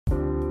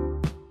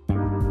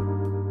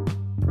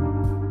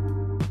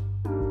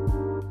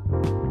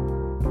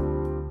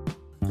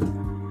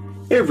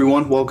Hey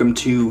everyone, welcome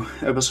to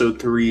episode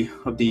 3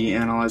 of the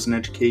Analyze and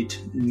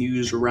Educate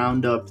News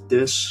Roundup.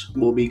 This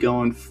will be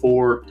going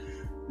for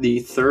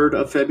the 3rd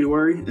of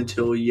February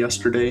until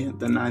yesterday,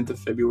 the 9th of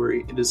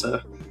February. It is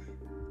a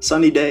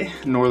sunny day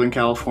in Northern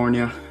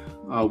California.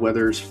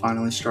 Weather is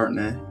finally starting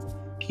to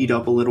heat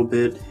up a little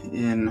bit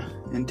in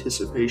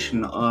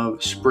anticipation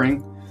of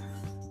spring.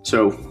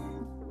 So,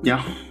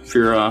 yeah, if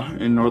you're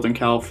in Northern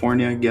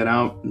California, get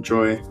out,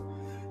 enjoy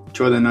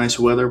the nice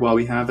weather while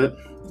we have it,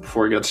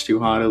 before it gets too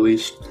hot at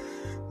least.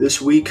 This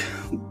week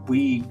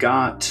we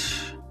got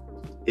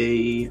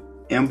a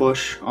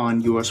ambush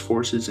on U.S.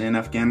 forces in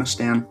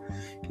Afghanistan,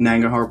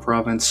 Nangarhar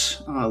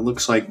province.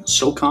 Looks like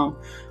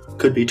SOCOM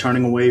could be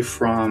turning away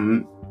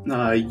from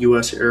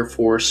U.S. Air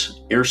Force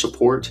air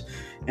support,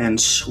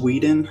 and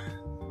Sweden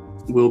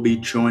will be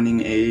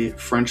joining a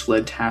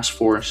French-led task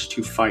force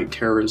to fight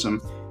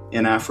terrorism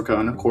in Africa.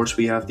 And of course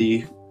we have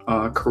the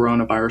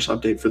coronavirus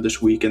update for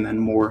this week and then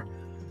more.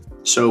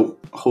 So,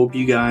 hope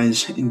you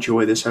guys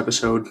enjoy this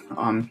episode.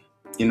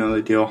 You know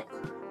the deal.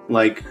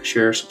 Like,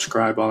 share,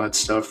 subscribe, all that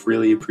stuff.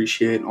 Really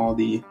appreciate all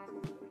the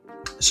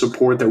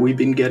support that we've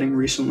been getting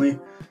recently.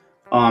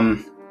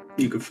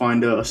 You can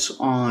find us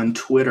on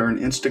Twitter and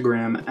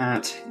Instagram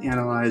at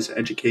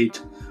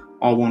AnalyzeEducate,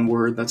 all one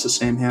word. That's the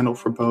same handle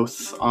for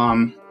both.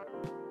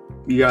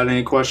 You got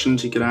any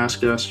questions, you can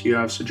ask us. If you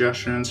have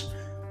suggestions,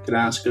 you can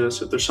ask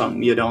us. If there's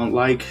something you don't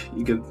like,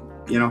 you can,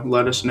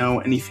 let us know.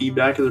 Any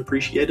feedback is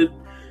appreciated.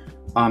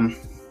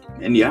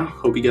 And yeah,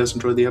 hope you guys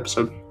enjoyed the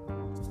episode.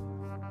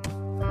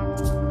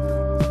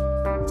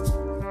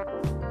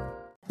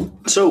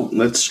 So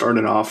let's start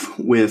it off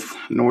with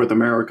North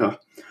America.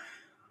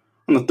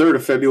 On the 3rd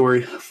of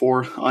February,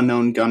 4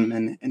 unknown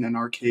gunmen in an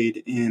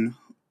arcade in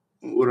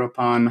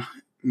Uruapan,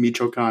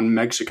 Michoacan,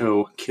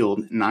 Mexico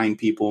killed 9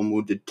 people and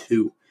wounded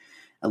 2.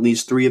 At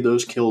least 3 of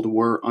those killed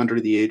were under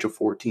the age of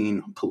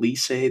 14.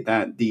 Police say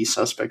that the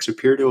suspects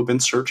appear to have been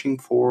searching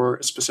for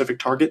a specific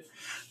target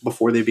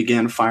before they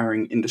began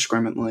firing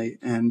indiscriminately,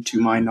 and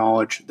to my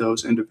knowledge,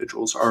 those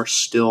individuals are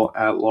still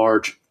at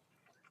large.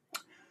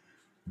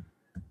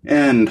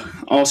 And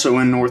also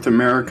in North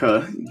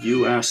America,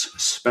 U.S.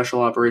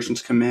 Special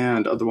Operations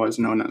Command, otherwise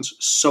known as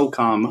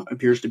SOCOM,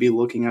 appears to be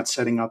looking at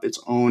setting up its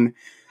own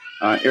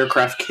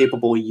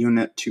aircraft-capable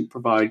unit to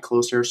provide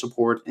close air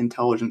support,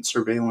 intelligence,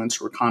 surveillance,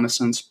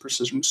 reconnaissance,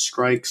 precision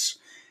strikes,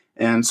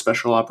 and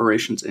special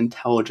operations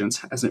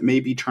intelligence, as it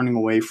may be turning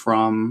away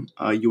from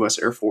U.S.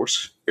 Air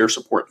Force air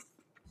support.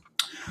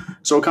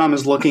 SOCOM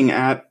is looking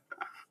at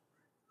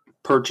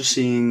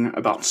purchasing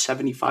about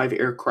 75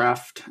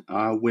 aircraft,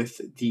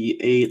 with the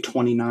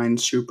A-29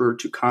 Super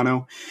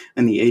Tucano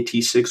and the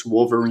AT-6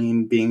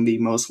 Wolverine being the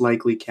most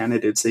likely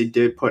candidates. They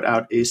did put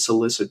out a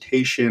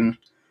solicitation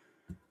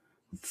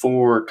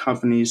for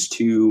companies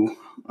to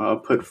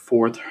put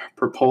forth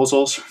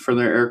proposals for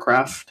their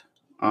aircraft.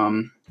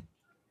 And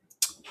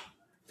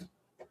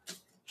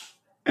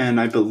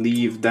I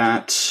believe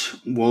that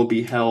will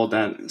be held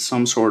at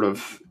some sort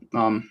of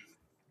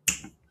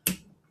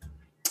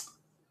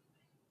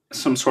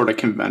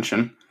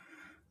convention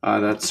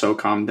that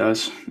SOCOM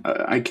does.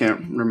 I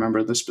can't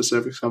remember the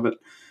specifics of it.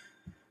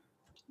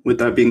 With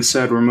that being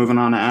said, we're moving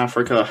on to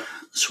Africa.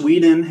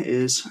 Sweden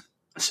is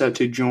set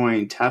to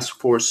join Task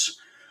Force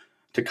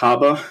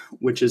Takuba,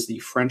 which is the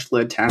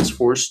French-led task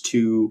force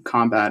to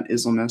combat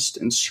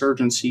Islamist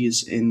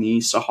insurgencies in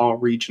the Sahel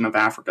region of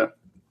Africa.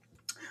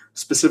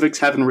 Specifics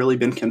haven't really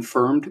been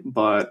confirmed,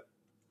 but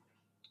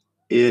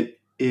it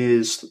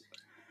is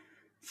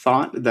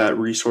thought that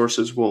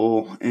resources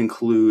will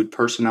include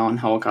personnel and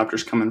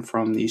helicopters coming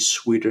from the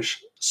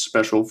Swedish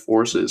Special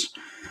Forces.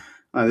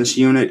 This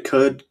unit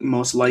could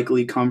most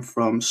likely come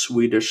from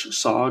Swedish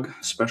SOG,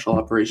 Special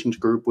Operations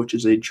Group, which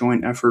is a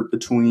joint effort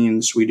between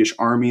the Swedish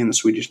Army and the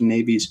Swedish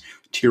Navy's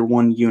Tier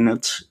 1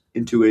 units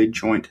into a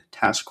joint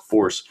task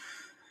force.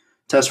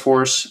 Task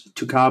Force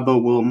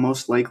Takuba will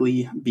most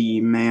likely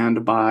be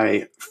manned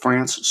by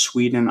France,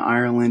 Sweden,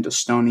 Ireland,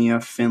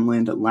 Estonia,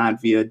 Finland,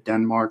 Latvia,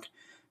 Denmark,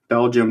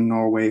 Belgium,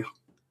 Norway,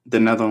 the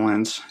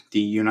Netherlands, the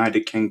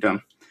United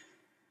Kingdom,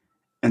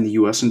 and the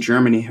U.S. and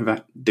Germany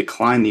have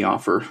declined the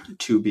offer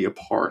to be a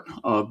part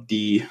of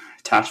the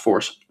task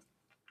force.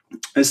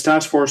 This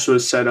task force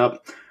was set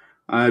up,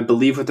 I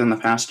believe, within the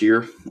past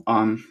year,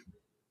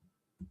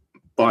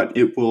 but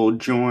it will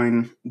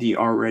join the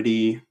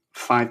already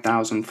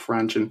 5,000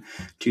 French and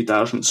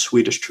 2,000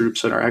 Swedish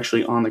troops that are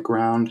actually on the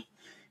ground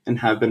and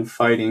have been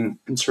fighting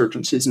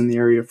insurgencies in the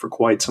area for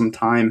quite some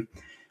time.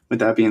 With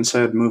that being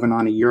said, moving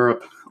on to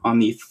Europe, on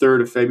the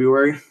 3rd of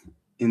February,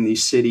 in the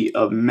city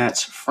of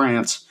Metz,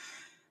 France,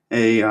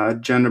 a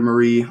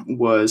gendarmerie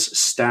was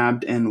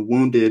stabbed and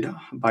wounded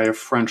by a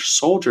French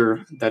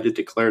soldier that had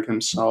declared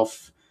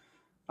himself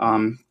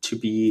to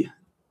be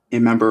a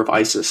member of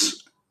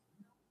ISIS.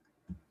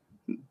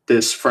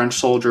 This French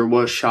soldier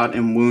was shot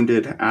and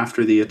wounded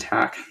after the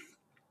attack.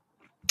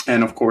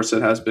 And of course,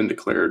 it has been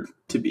declared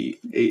to be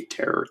a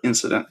terror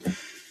incident.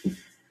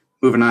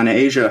 Moving on to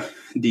Asia,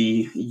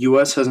 the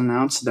U.S. has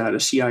announced that a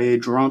CIA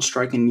drone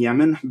strike in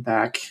Yemen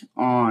back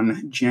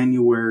on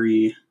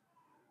January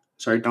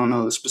don't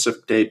know the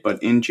specific date,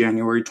 but in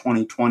January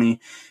 2020,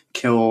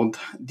 killed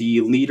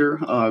the leader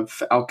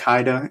of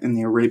Al-Qaeda in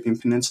the Arabian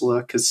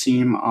Peninsula,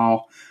 Qasim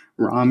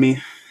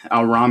al-Rami.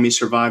 Al-Rami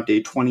survived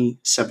a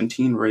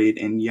 2017 raid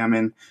in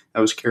Yemen that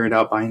was carried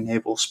out by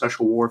Naval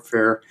Special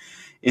Warfare,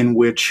 in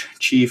which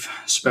Chief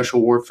Special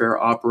Warfare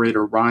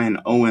Operator Ryan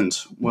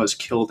Owens was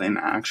killed in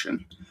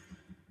action.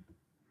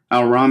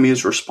 Al-Rami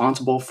is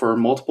responsible for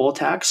multiple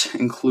attacks,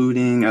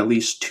 including at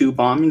least 2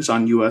 bombings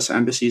on U.S.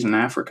 embassies in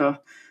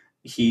Africa.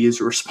 He is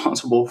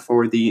responsible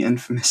for the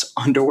infamous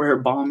underwear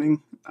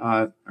bombing,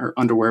 or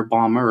underwear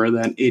bomber, or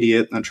that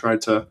idiot that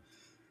tried to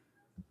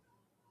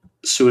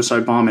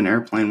suicide bomb an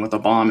airplane with a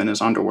bomb in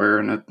his underwear,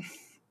 and it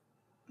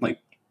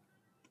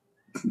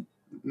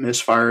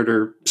misfired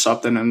or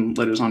something and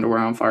lit his underwear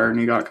on fire, and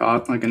he got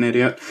caught like an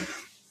idiot.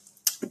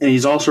 And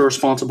he's also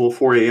responsible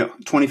for a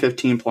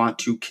 2015 plot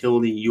to kill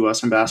the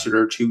U.S.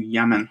 ambassador to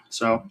Yemen.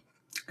 So,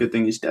 good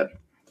thing he's dead.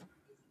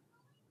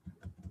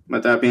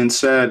 With that being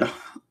said,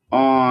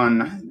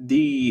 on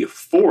the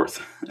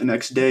 4th, the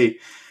next day,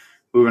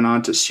 moving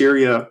on to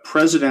Syria,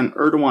 President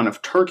Erdogan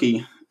of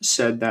Turkey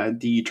said that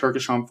the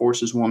Turkish armed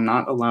forces will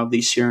not allow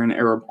the Syrian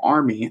Arab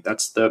Army,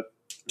 that's the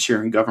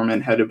Syrian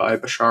government headed by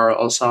Bashar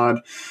al-Assad,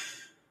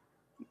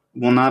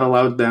 will not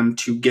allow them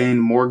to gain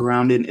more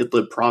ground in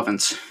Idlib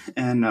province.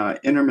 And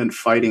intermittent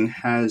fighting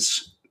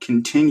has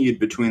continued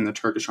between the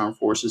Turkish armed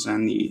forces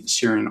and the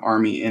Syrian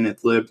army in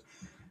Idlib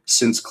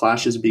since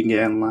clashes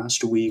began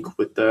last week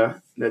with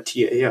the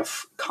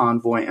TAF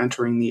convoy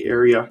entering the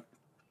area.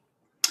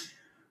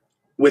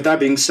 With that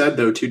being said,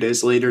 though, 2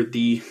 days later,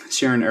 the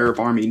Syrian Arab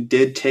Army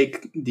did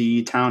take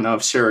the town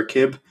of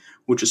Sarakib,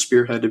 which is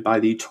spearheaded by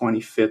the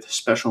 25th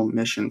Special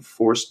Mission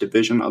Force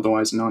Division,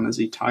 otherwise known as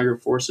the Tiger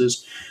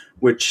Forces,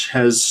 which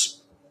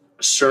has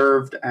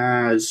served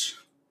as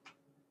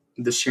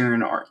the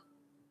Syrian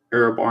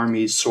Arab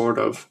Army's sort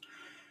of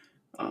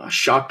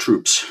shock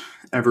troops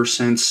ever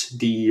since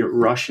the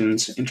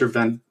Russians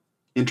intervened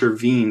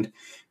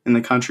in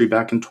the country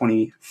back in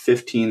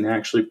 2015. They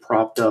actually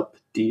propped up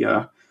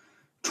the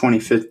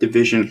 25th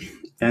Division,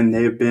 and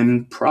they have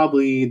been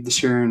probably the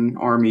Syrian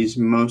Army's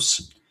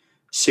most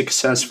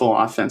successful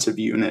offensive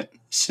unit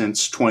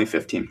since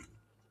 2015.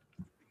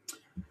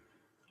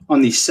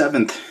 On the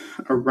 7th,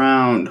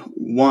 around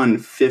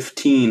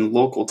 1:15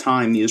 local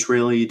time, the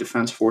Israeli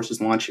Defense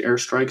Forces launched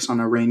airstrikes on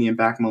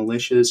Iranian-backed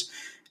militias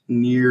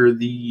near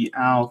the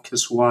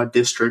Al-Qiswa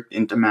district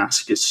in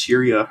Damascus,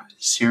 Syria.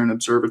 Syrian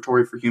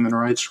Observatory for Human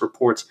Rights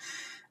reports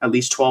at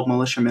least 12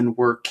 militiamen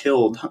were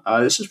killed.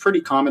 This is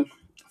pretty common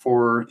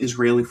for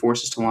Israeli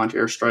forces to launch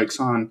airstrikes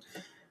on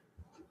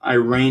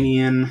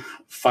Iranian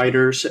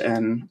fighters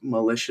and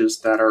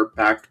militias that are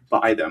backed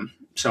by them.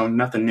 So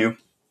nothing new.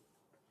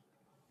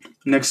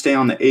 Next day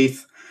on the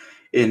 8th,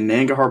 in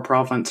Nangarhar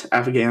province,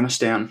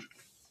 Afghanistan,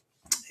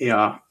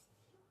 a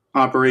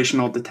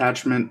operational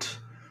detachment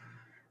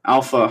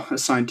Alpha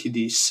assigned to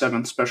the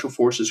 7th Special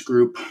Forces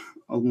Group,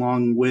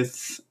 along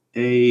with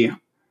a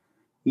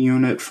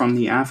unit from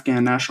the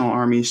Afghan National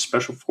Army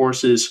Special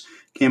Forces,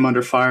 came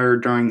under fire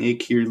during a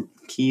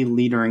key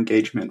leader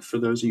engagement. For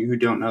those of you who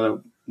don't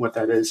know what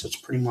that is, it's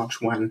pretty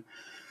much when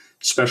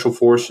special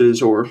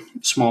forces or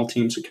small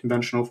teams of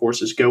conventional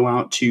forces go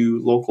out to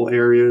local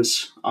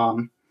areas,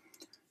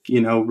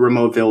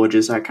 remote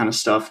villages, that kind of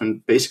stuff,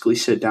 and basically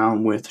sit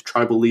down with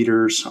tribal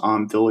leaders,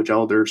 village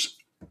elders,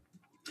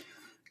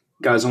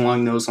 guys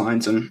along those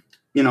lines, and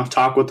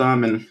talk with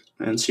them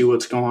and see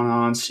what's going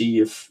on, see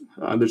if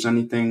there's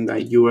anything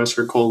that U.S.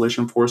 or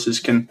coalition forces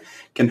can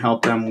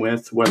help them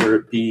with, whether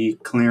it be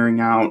clearing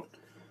out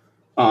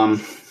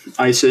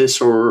ISIS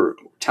or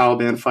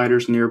Taliban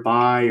fighters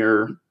nearby,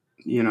 or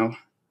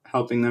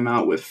helping them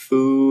out with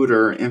food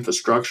or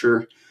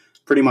infrastructure.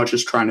 Pretty much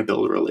just trying to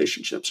build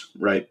relationships,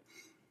 right?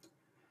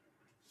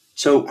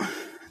 So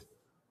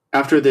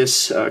after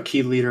this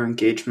key leader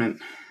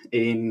engagement,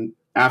 an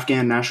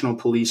Afghan national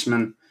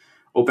policeman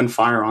opened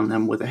fire on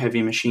them with a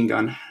heavy machine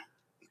gun.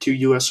 2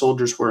 U.S.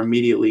 soldiers were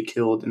immediately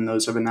killed, and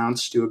those have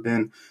announced to have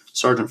been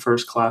Sergeant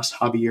First Class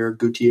Javier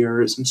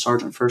Gutierrez and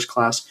Sergeant First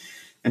Class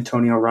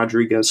Antonio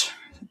Rodriguez.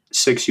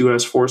 6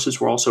 U.S. forces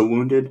were also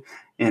wounded,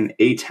 and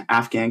 8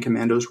 Afghan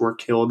commandos were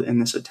killed in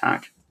this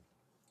attack.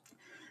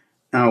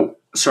 Now,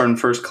 Sergeant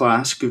First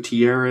Class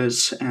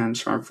Gutierrez and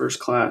Sergeant First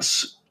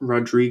Class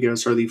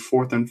Rodriguez are the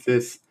 4th and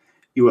 5th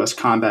U.S.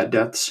 combat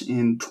deaths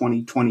in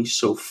 2020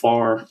 so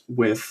far,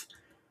 with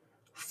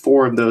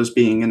 4 of those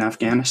being in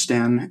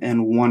Afghanistan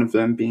and 1 of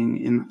them being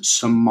in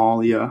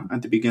Somalia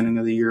at the beginning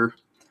of the year.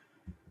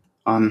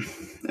 And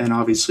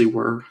obviously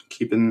we're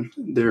keeping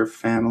their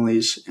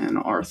families in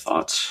our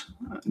thoughts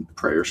and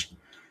prayers.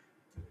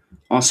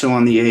 Also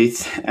on the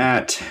 8th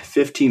at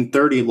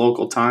 15:30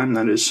 local time,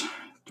 that is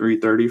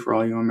 3:30 for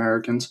all you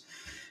Americans,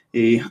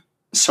 a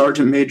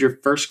Sergeant Major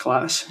First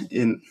Class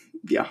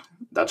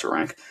that's a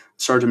rank.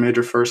 Sergeant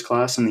Major First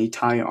Class in the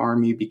Thai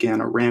Army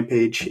began a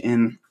rampage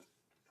in,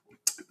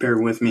 bear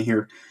with me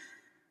here,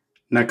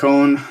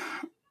 Nakhon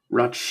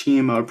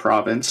Ratchasima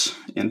province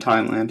in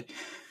Thailand.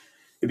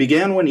 It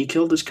began when he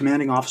killed his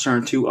commanding officer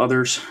and two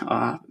others,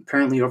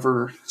 apparently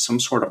over some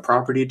sort of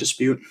property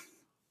dispute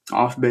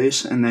off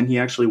base, and then he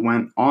actually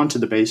went onto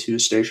the base he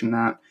was stationed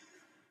at,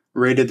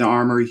 raided the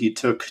armory. He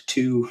took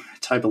two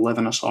Type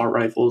 11 assault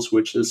rifles,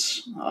 which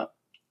is, I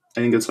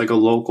think it's like a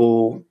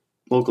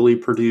locally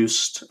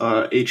produced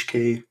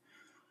HK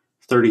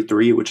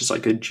 33, which is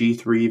like a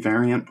G3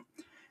 variant.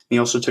 He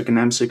also took an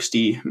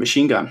M60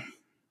 machine gun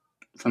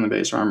from the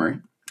base armory.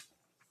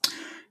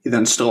 He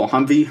then stole a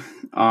Humvee,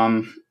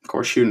 of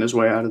course, shooting his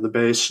way out of the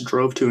base,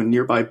 drove to a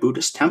nearby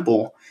Buddhist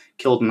temple,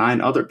 killed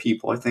 9 other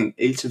people, I think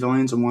 8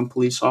 civilians and 1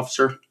 police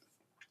officer.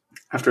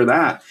 After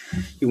that,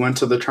 he went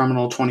to the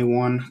Terminal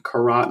 21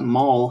 Karat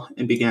Mall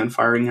and began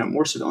firing at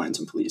more civilians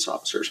and police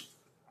officers.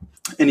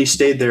 And he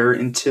stayed there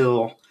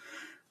until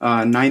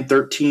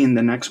 9:13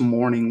 the next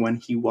morning, when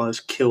he was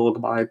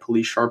killed by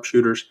police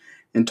sharpshooters.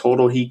 In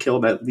total, he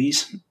killed at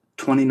least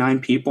 29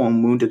 people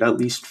and wounded at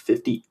least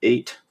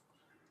 58.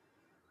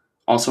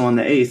 Also on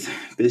the 8th,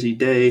 busy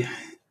day,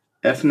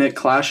 ethnic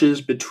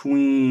clashes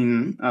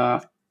between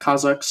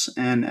Kazakhs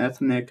and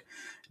ethnic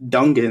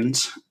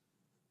Dungans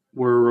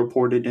were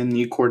reported in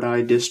the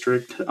Kordai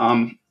district.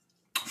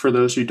 For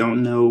those who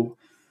don't know,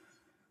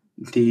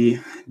 the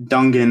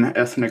Dungan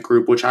ethnic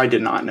group, which I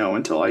did not know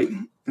until I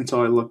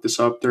looked this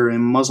up, they're a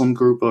Muslim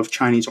group of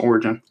Chinese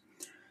origin.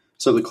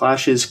 So the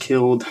clashes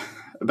killed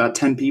about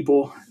 10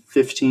 people,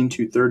 15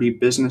 to 30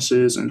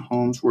 businesses and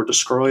homes were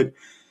destroyed.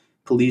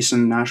 Police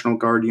and National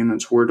Guard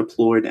units were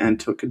deployed and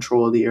took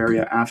control of the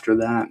area after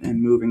that.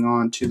 And moving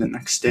on to the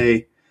next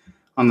day,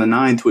 on the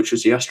 9th, which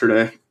was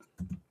yesterday,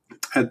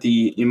 at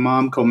the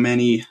Imam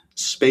Khomeini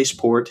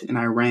spaceport in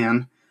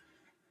Iran,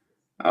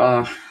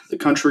 the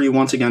country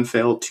once again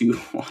failed to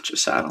launch a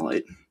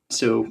satellite.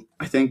 So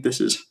I think this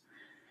is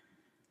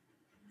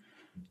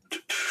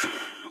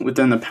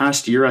within the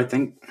past year. I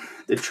think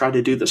they've tried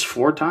to do this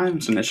 4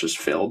 times and it's just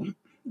failed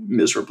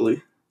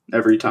miserably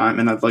every time.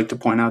 And I'd like to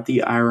point out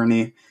the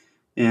irony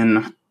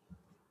in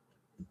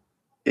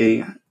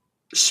a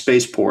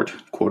spaceport,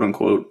 quote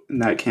unquote,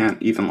 that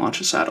can't even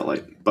launch a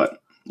satellite,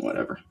 but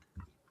whatever.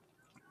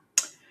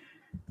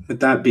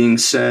 With that being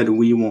said,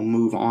 we will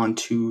move on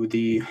to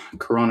the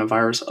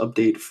coronavirus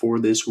update for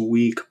this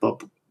week.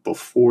 But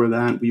before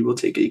that, we will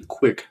take a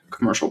quick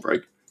commercial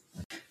break.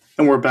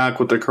 And we're back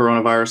with the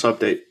coronavirus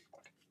update.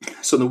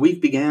 So the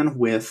week began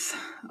with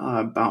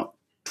about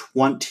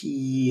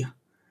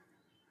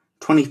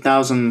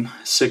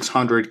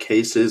 20,600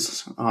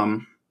 cases, a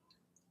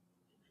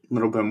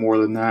little bit more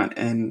than that,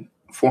 and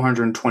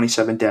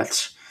 427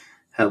 deaths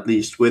at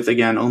least, with,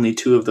 again, only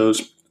 2 of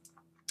those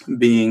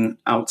being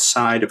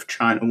outside of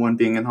China, one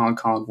being in Hong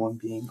Kong, one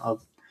being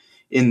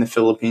in the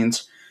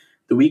Philippines.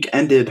 The week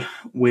ended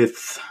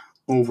with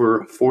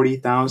over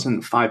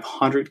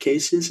 40,500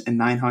 cases and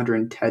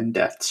 910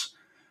 deaths.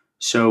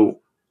 So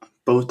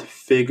both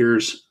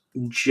figures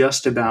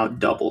just about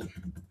doubled.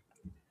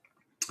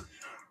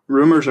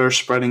 Rumors are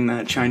spreading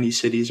that Chinese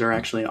cities are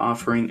actually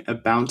offering a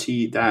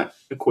bounty that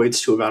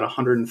equates to about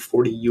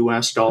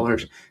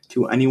 $140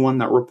 to anyone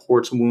that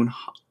reports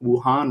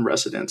Wuhan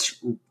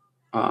residents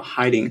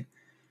hiding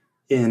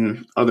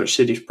in other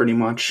cities, pretty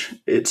much.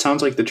 It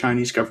sounds like the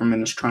Chinese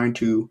government is trying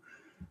to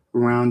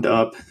round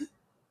up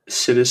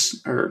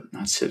residents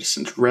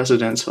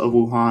of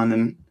Wuhan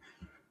and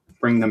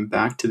bring them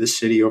back to the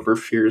city over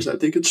fears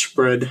that they could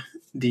spread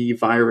the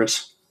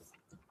virus.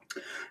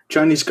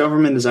 Chinese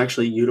government is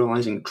actually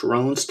utilizing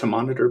drones to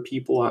monitor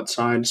people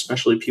outside,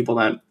 especially people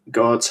that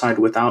go outside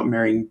without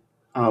wearing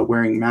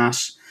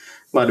masks.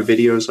 A lot of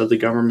videos of the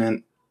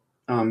government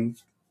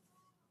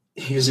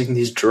using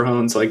these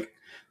drones, like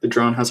the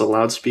drone has a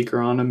loudspeaker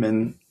on them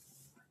and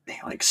they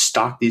like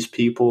stalk these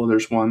people.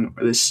 There's one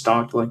where they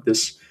stalked like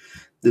this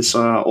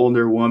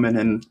older woman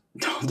and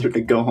told her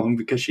to go home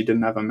because she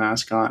didn't have a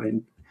mask on,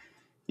 and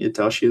you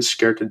tell she was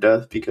scared to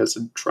death because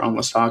the drone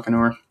was talking to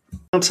her.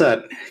 It's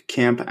at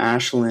Camp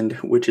Ashland,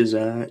 which is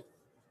a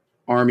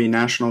Army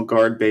National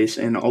Guard base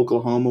in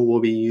Oklahoma, will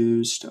be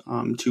used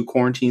to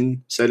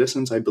quarantine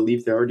citizens. I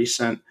believe they already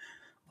sent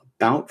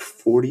about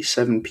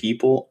 47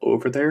 people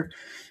over there.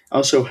 I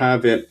also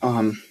have it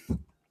on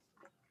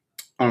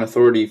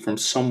authority from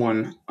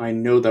someone I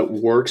know that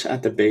works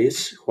at the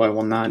base, who I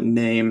will not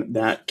name,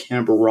 that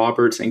Camp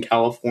Roberts in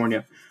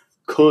California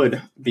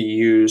could be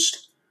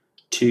used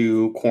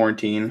to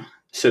quarantine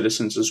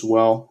citizens as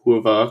well,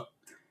 who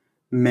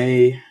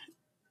may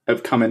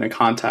have come into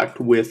contact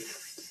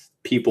with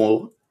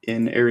people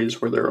in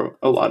areas where there are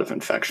a lot of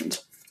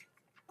infections.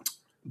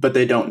 But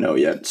they don't know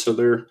yet, so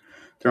they're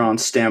on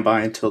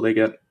standby until they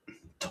get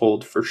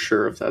told for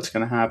sure if that's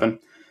going to happen.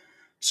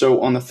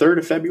 So on the 3rd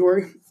of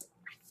February,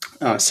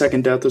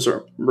 second death is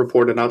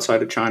reported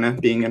outside of China,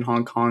 being in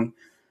Hong Kong.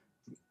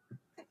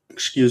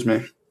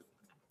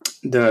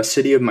 The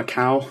city of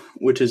Macau,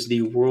 which is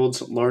the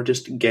world's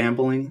largest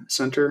gambling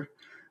center,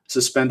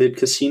 suspended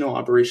casino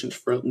operations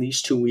for at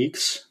least 2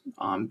 weeks.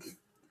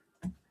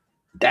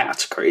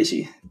 That's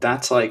crazy.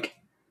 That's like,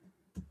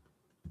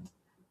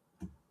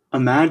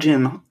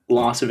 imagine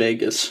Las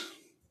Vegas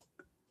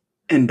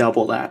and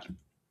double that.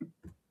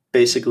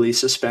 basically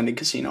suspending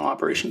casino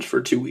operations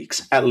for 2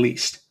 weeks, at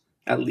least.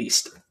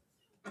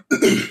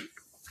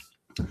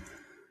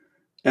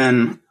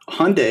 And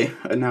Hyundai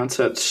announced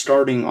that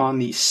starting on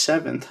the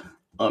 7th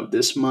of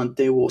this month,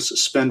 they will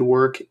suspend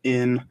work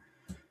in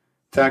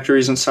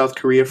factories in South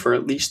Korea for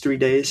at least 3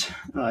 days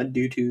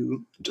due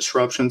to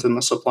disruptions in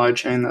the supply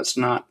chain. That's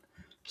not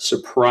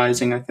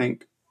surprising. I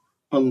think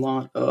a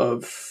lot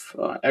of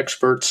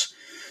experts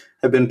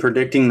have been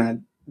predicting that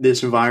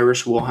this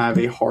virus will have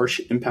a harsh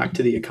impact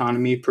to the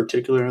economy,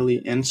 particularly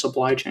in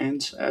supply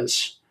chains,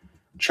 as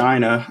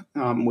China,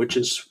 which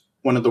is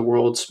one of the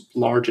world's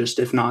largest,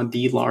 if not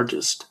the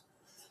largest,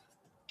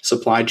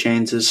 supply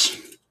chains, is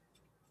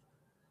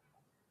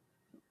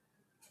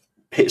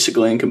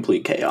basically in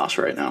complete chaos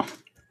right now.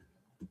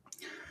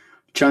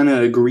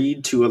 China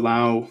agreed to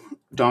allow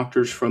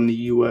doctors from the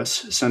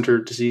U.S. Center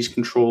for Disease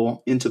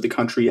Control into the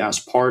country as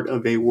part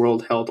of a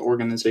World Health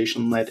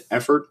Organization-led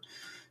effort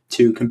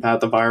to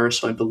combat the virus.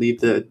 So I believe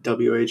the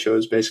WHO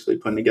is basically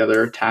putting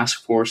together a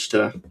task force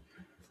to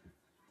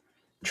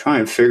try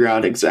and figure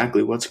out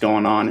exactly what's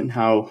going on and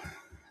how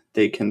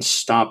they can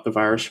stop the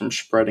virus from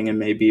spreading and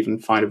maybe even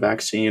find a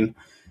vaccine.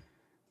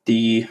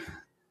 The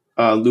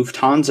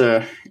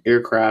Lufthansa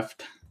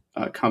aircraft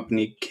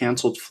company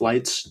canceled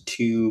flights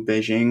to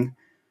Beijing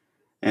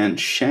and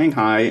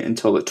Shanghai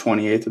until the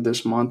 28th of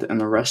this month, and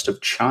the rest of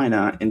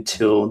China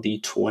until the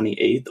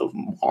 28th of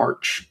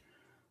March.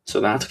 So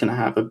that's going to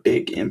have a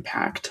big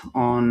impact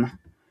on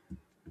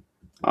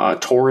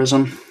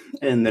tourism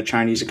and the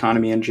Chinese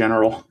economy in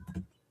general.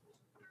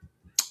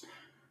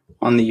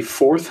 On the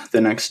 4th, the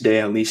next day,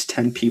 at least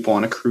 10 people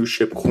on a cruise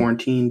ship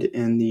quarantined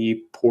in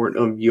the port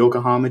of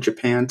Yokohama,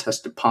 Japan,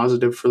 tested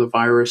positive for the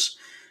virus.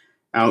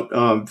 Out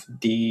of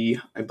the,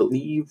 I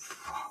believe,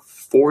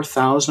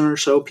 4,000 or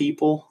so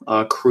people,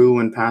 crew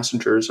and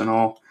passengers and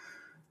all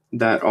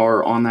that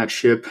are on that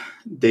ship,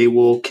 they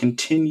will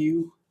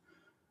continue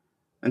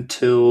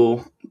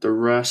until the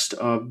rest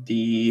of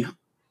the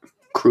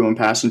crew and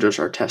passengers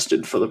are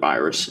tested for the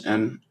virus.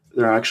 And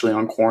they're actually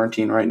on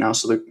quarantine right now.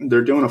 So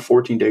they're doing a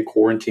 14-day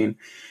quarantine.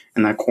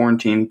 And that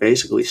quarantine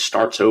basically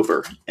starts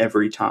over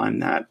every time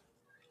that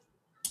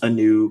a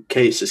new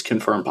case is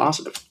confirmed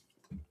positive.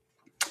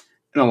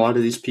 And a lot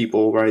of these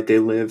people, right, they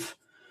live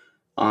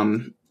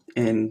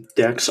in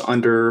decks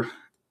under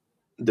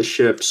the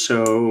ship.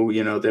 So,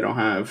 they don't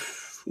have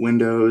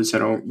windows. They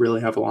don't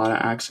really have a lot of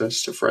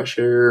access to fresh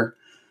air.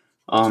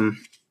 A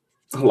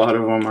lot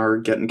of them are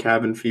getting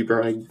cabin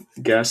fever. I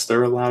guess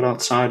they're allowed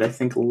outside, I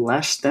think,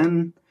 less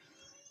than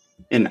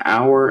an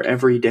hour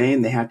every day,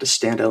 and they have to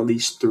stand at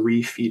least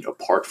 3 feet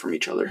apart from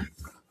each other.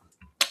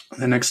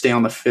 The next day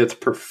on the 5th,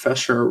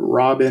 Professor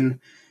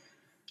Robin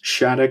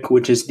Shattuck,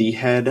 which is the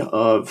head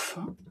of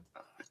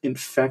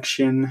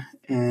infection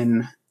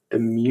and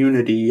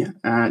immunity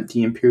at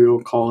the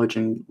Imperial College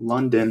in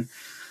London,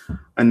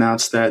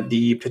 announced that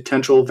the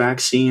potential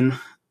vaccine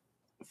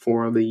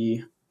for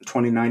the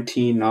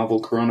 2019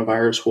 novel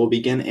coronavirus will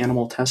begin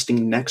animal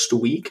testing next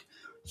week.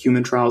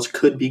 Human trials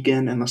could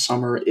begin in the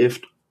summer if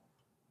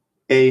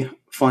A,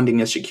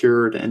 funding is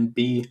secured, and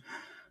B,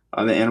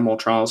 the animal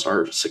trials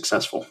are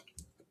successful.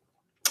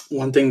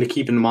 One thing to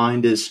keep in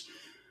mind is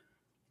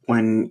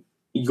when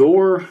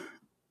you're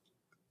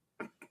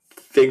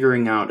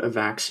figuring out a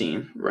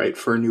vaccine, right,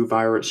 for a new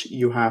virus,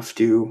 you have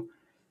to,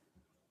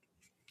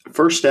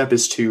 first step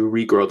is to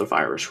regrow the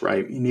virus,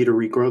 right? You need to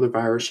regrow the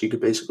virus. You could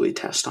basically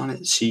test on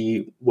it,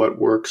 see what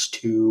works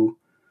to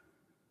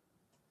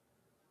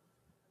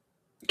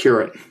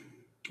cure it,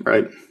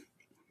 right?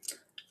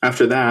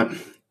 After that,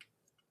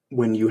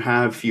 when you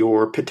have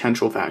your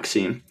potential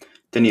vaccine,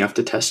 then you have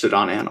to test it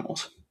on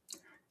animals.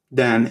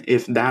 Then,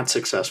 if that's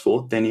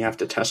successful, then you have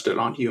to test it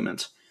on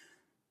humans.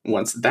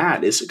 Once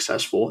that is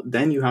successful,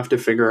 then you have to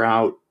figure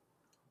out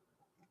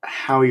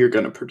how you're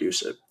going to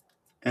produce it.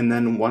 And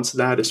then once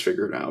that is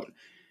figured out,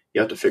 you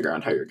have to figure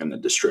out how you're going to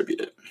distribute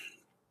it.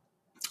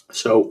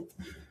 So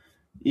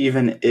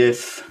even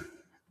if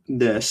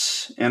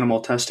this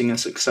animal testing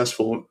is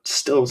successful,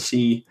 still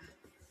see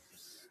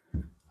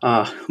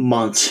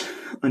months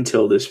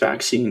until this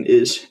vaccine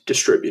is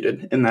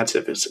distributed, and that's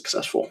if it's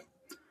successful.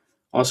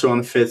 Also on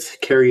the 5th,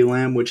 Carrie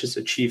Lam, which is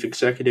the chief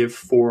executive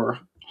for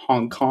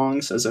Hong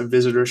Kong, says that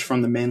visitors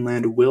from the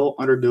mainland will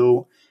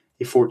undergo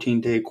a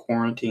 14-day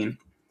quarantine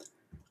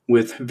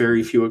with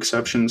very few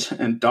exceptions,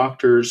 and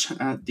doctors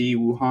at the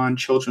Wuhan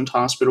Children's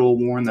Hospital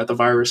warn that the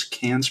virus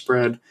can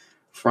spread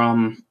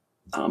from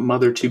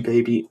mother to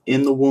baby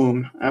in the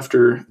womb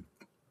after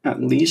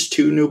at least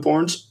 2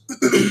 newborns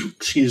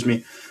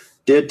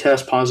did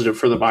test positive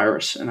for the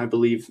virus. And I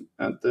believe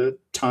at the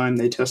time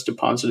they tested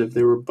positive,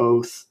 they were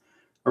both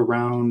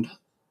around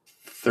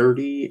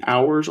 30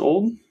 hours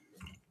old.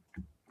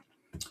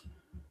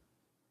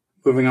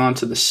 Moving on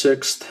to the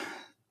 6th,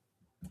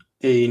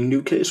 a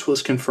new case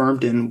was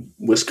confirmed in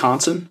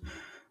Wisconsin.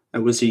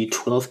 That was the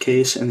 12th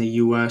case in the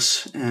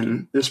U.S.,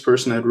 and this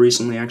person had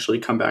recently actually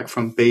come back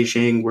from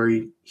Beijing, where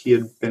he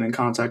had been in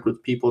contact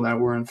with people that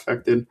were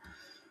infected.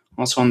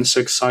 Also on the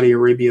 6th, Saudi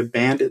Arabia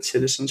banned its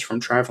citizens from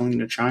traveling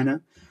to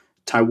China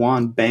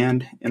Taiwan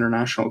banned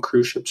international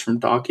cruise ships from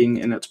docking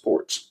in its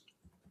ports.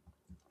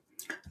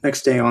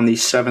 Next day, on the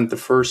 7th, the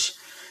first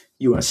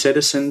U.S.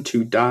 citizen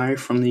to die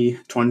from the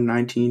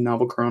 2019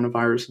 novel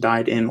coronavirus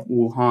died in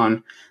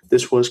Wuhan.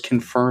 This was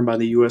confirmed by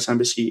the U.S.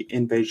 Embassy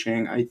in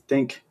Beijing. I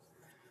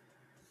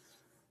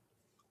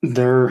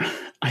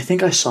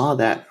think I saw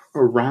that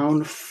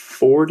around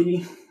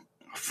 40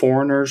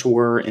 foreigners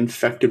were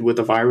infected with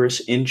the virus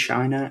in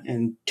China,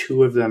 and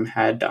 2 of them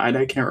had died.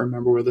 I can't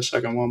remember where the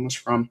second one was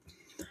from.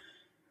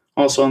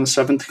 Also on the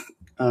 7th,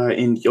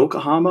 in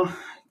Yokohama,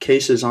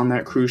 cases on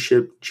that cruise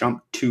ship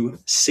jumped to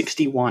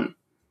 61,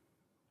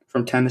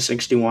 from 10 to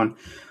 61.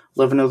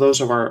 11 of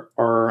those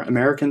are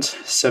Americans,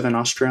 7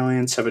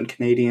 Australians, 7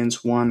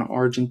 Canadians, 1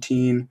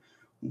 Argentine,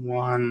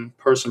 1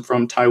 person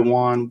from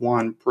Taiwan,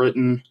 1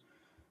 Britain,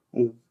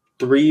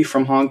 3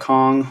 from Hong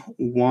Kong,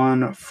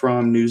 1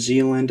 from New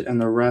Zealand,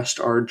 and the rest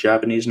are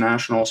Japanese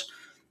nationals.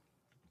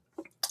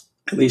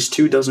 At least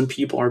 24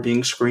 people are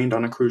being screened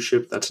on a cruise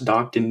ship that's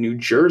docked in New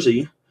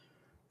Jersey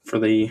for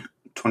the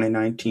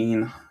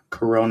 2019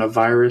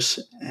 coronavirus,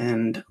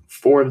 and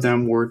 4 of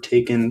them were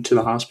taken to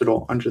the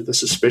hospital under the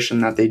suspicion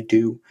that they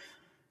do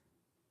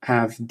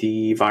have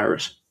the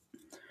virus.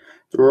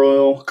 The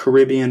Royal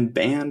Caribbean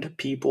banned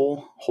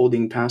people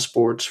holding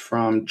passports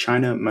from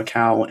China,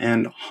 Macau,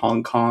 and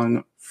Hong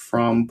Kong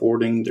from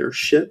boarding their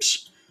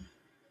ships.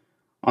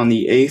 On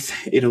the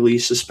 8th, Italy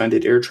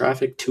suspended air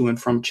traffic to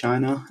and from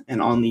China, and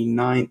on the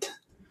 9th,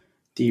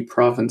 the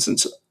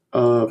provinces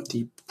of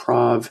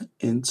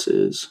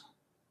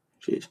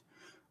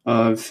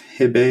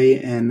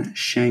Hebei and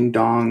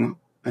Shandong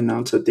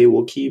announced that they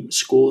will keep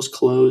schools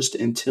closed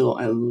until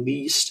at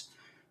least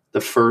the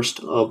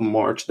 1st of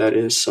March. That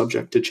is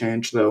subject to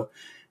change, though.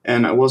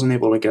 And I wasn't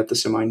able to get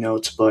this in my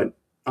notes, but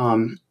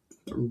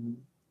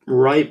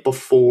right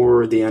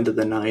before the end of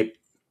the night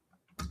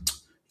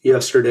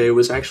yesterday, it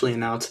was actually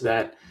announced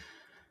that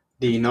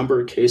the number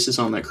of cases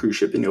on that cruise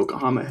ship in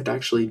Yokohama had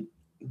actually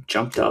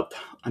jumped up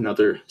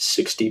another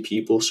 60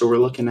 people. So we're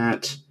looking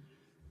at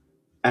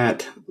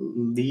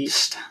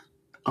least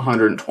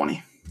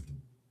 120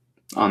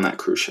 on that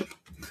cruise ship.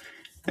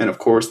 And of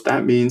course,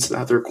 that means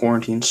that their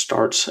quarantine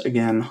starts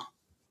again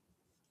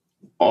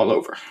all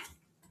over.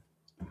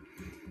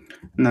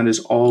 And that is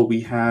all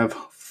we have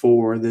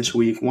for this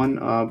week. One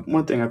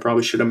thing I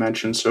probably should have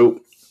mentioned.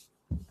 So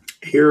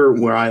here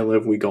where I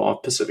live, we go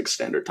off Pacific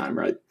Standard Time,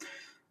 right?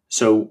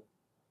 So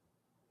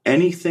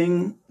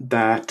anything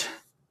that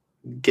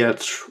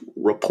gets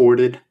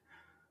reported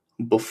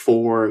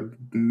before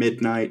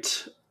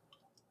midnight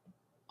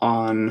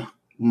on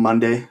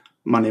Monday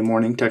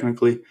morning,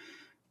 technically,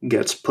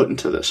 gets put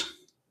into this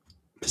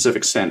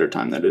Pacific Standard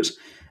Time. That is,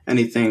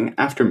 anything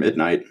after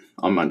midnight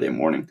on Monday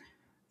morning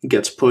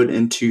gets put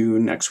into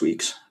next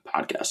week's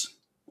podcast.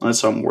 That's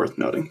something worth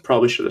noting.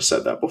 Probably should have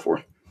said that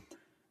before.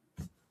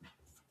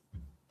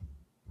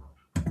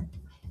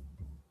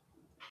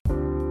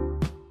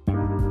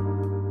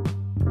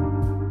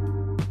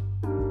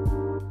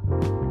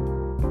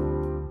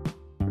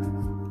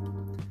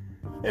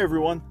 Hey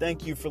everyone,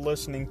 thank you for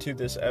listening to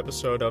this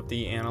episode of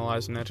the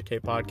Analyze and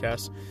Educate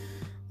podcast.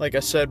 Like I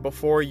said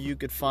before, you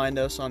could find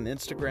us on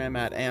Instagram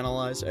at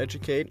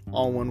AnalyzeEducate,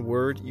 all one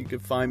word. You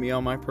could find me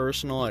on my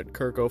personal at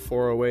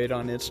Kirko408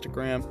 on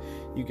Instagram.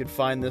 You could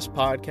find this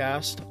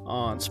podcast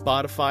on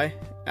Spotify,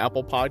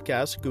 Apple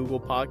Podcasts, Google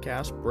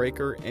Podcasts,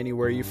 Breaker,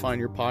 anywhere you find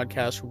your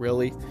podcast,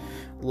 really.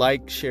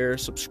 Like, share,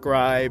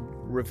 subscribe,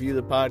 review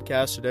the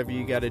podcast, whatever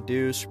you got to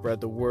do.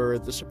 Spread the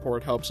word. The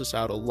support helps us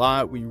out a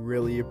lot. We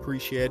really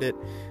appreciate it.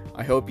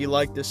 I hope you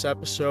liked this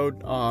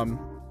episode.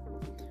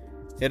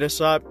 Hit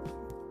us up.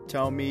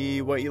 Tell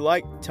me what you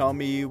like. Tell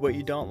me what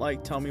you don't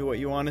like. Tell me what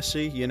you want to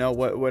see.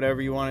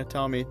 Whatever you want to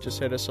tell me, just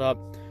hit us up.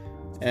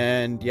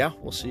 And yeah,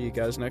 we'll see you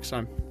guys next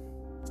time.